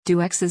Do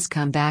exes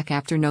come back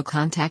after no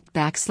contact /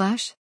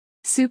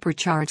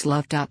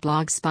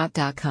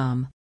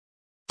 superchargelove.blogspot.com.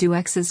 Do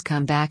exes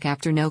come back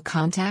after no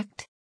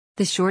contact?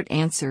 The short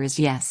answer is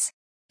yes.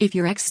 If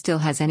your ex still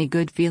has any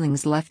good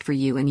feelings left for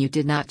you and you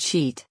did not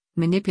cheat,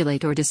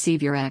 manipulate or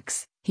deceive your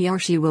ex, he or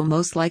she will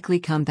most likely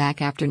come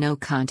back after no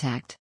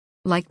contact.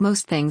 Like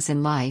most things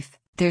in life,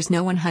 there's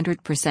no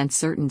 100%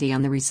 certainty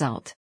on the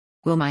result.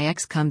 Will my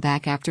ex come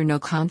back after no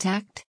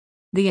contact?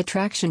 The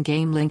attraction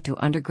game linked to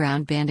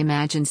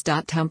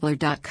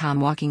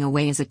undergroundbandimagines.tumblr.com. Walking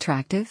away is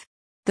attractive?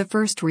 The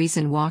first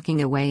reason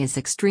walking away is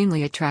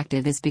extremely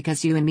attractive is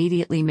because you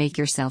immediately make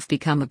yourself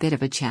become a bit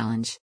of a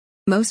challenge.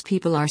 Most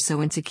people are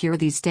so insecure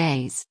these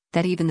days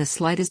that even the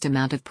slightest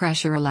amount of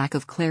pressure or lack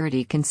of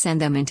clarity can send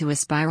them into a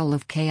spiral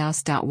of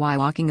chaos. Why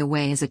walking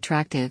away is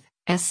attractive?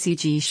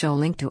 SCG show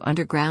linked to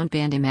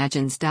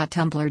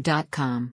undergroundbandimagines.tumblr.com.